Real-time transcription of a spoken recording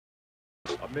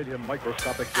million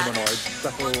microscopic humanoids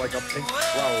settle like a pink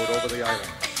cloud over the island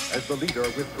as the leader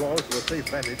withdraws to a safe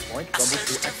vantage point from which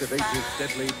to activate his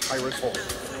deadly pirate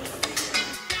force.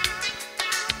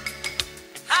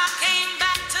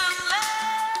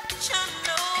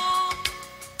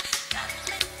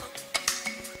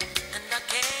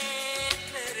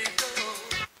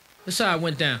 That's how it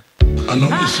went down. I know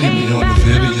you see me on the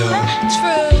video.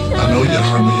 True. I know you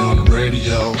heard me on the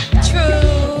radio.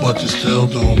 True. But you still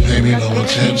don't pay me no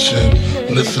attention.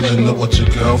 Listening to what your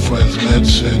girlfriends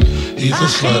mention. He's a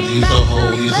slut, he's a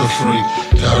hoe, he's a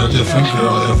freak. Got a different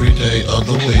girl every day of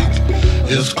the week.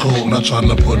 It's cool, not trying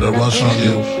to put a rush on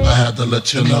you. I had to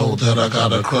let you know that I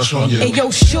got a crush on you. Hey yo,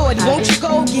 shorty, won't you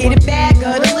go get a bag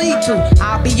of the lethal?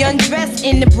 I'll be undressed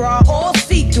in the bra, all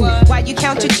see-through. While you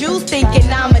count your jewels,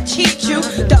 thinking I'ma cheat you.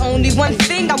 The only one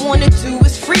thing I wanna do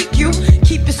is freak you.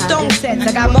 Keep your stone sets,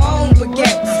 I got my own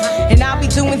baguettes. And I'll be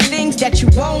doing things that you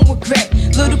won't regret.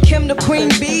 Little Kim the queen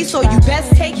bee, so you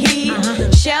best take heed.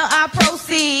 Shall I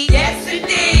proceed? Yes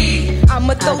indeed.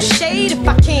 I'ma throw shade if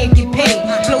I can't get paid.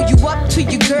 Blow you up to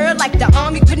your girl like the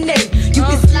army grenade. You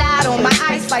can slide on my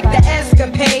ice like the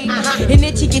escapade. And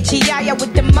itchy get your yaya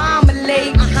with the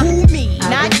marmalade. Who me?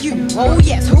 Not you. Oh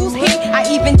yes, who's he? I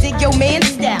even dig your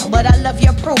man's style, but I love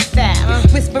your profile.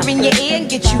 Whisper in your ear and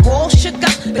get you all shook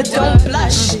up, but don't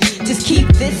blush. Just keep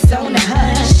this on the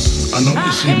hush. I know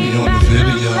you see me on the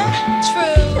video.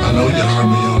 True. I know you heard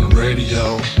me on the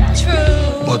radio.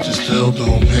 True. But you still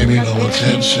don't pay me no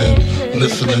attention.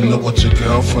 Listening to what your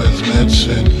girlfriends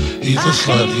mention. He's a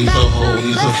slut, he's a hoe,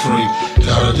 he's a freak.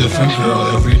 Got a different girl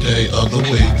every day of the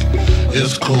week.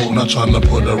 It's cool, not trying to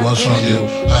put a rush on you.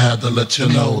 I had to let you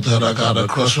know that I got a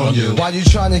crush on you. While you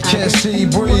trying to catch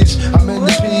T-Breeze, I'm in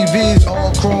the PVs,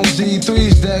 all chrome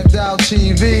Z3s, decked out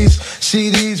TVs,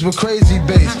 CDs with crazy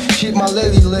bass. Keep my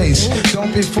lady lace,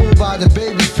 don't be fooled by the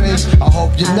baby face. I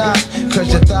hope you're not,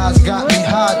 cause your thighs got me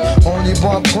hot. Only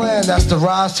one plan, that's the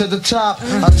rise to the top.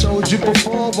 I told you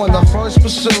before when I first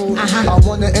pursued, I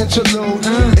want an interlude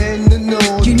in the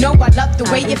nude. You know I love the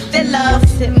way you fill up.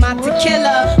 Sip my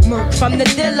tequila, murk from the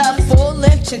dealer, full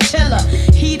length chinchilla.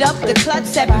 Heat up the clutch,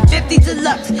 750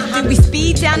 deluxe. Then we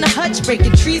speed down the hutch,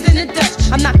 breaking trees in the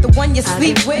Dutch. I'm not the one you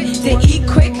sleep with, to eat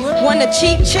quick. Want a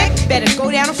cheap chick? Better go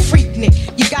down a freak nick.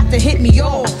 You got to hit me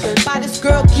off. Buy this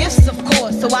girl gifts, of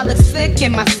course, so I look sick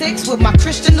in my six with my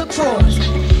Christian LaCroix.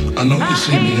 I know you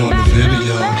see me on the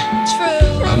video.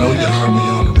 True. I know you heard me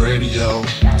on the radio.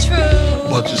 True.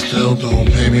 But you still don't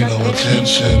pay me no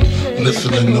attention.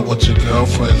 Listening to what your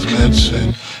girlfriends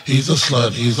mention. He's a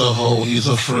slut, he's a hoe, he's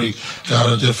a freak.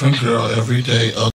 Got a different girl every day.